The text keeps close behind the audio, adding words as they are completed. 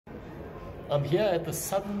I'm here at the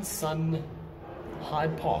Southern Sun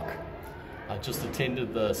Hyde Park. I just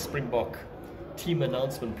attended the Springbok team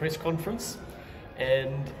announcement press conference,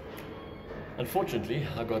 and unfortunately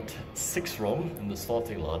I got 6 wrong in the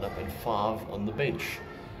starting lineup and 5 on the bench.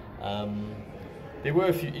 There were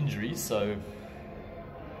a few injuries, so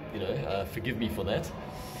forgive me for that.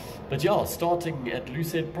 But yeah, starting at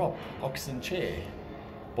loosehead prop, Oxen Chair,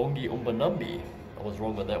 Bongi Umbanambi, I was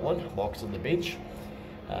wrong on that one, Marks on the bench.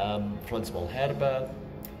 Frans Malherbe,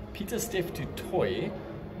 Peter Steff to Toy,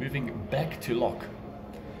 moving back to lock.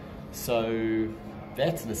 So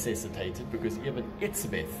that's necessitated because Evan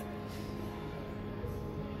Etzebeth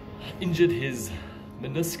injured his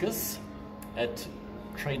meniscus at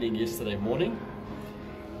training yesterday morning.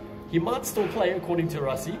 He might still play according to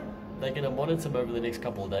Rassie. They're going to monitor him over the next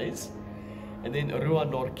couple of days. And then Rua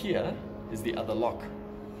Norkia is the other lock.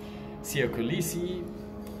 Sio Kolisi,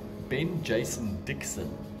 Ben Jason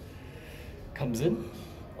Dixon comes in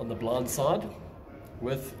on the blind side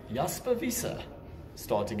with Jasper Wiese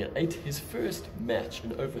starting at 8, his first match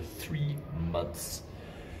in over 3 months.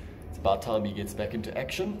 It's about time he gets back into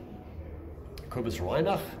action. Kobus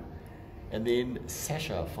Reinach, and then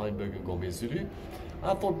Sasha Feinberg and Gomez Zulu.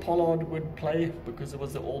 I thought Pollard would play because it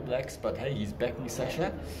was the All Blacks, but hey, he's backing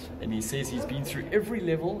Sasha, and he says he's been through every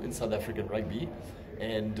level in South African rugby,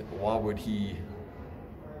 and why would he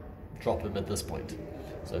drop him at this point?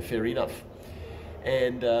 So fair enough.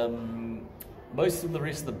 And most of the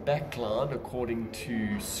rest of the back line, according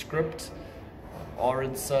to script,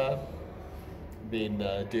 Arendse, then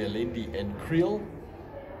Dealendi and Creel,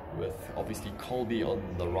 with obviously Colby on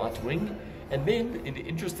the right wing. And then, in an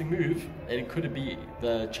interesting move, and it could be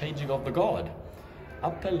the changing of the guard,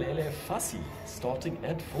 Apelele Fassi starting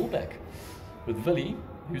at fullback, with Willie,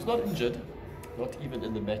 who's not injured, not even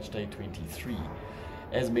in the match day 23.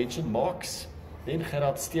 As mentioned, Marks, then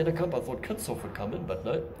Gerard Steenekamp. I thought Kitshoff would come in, but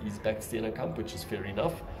no, he's back Steenekamp, which is fair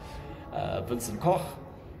enough. Vincent Koch.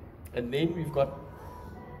 And then we've got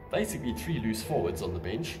basically 3 loose forwards on the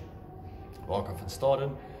bench. Marco van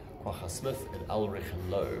Staden, Kwagga Smith, and Ulrich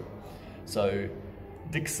Lowe. So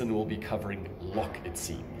Dixon will be covering lock, it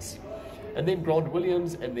seems. And then Grant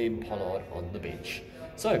Williams, and then Pollard on the bench.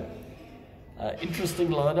 So, interesting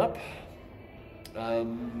lineup.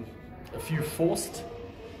 A few forced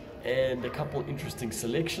and a couple interesting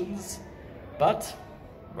selections. But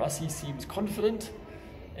Rassie seems confident,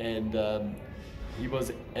 and he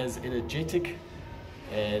was as energetic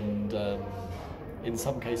and in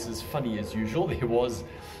some cases funny as usual. There was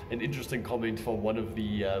an interesting comment from one of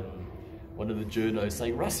the journos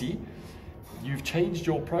saying, Rassie, you've changed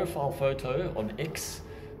your profile photo on X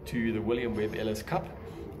to the William Webb Ellis Cup,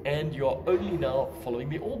 and you're only now following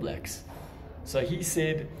the All Blacks. So he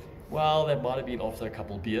said, well, that might have been after a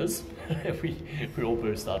couple of beers. we all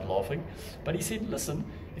burst out laughing. But he said, listen,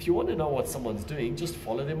 if you want to know what someone's doing, just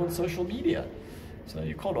follow them on social media. So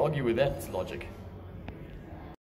you can't argue with that logic.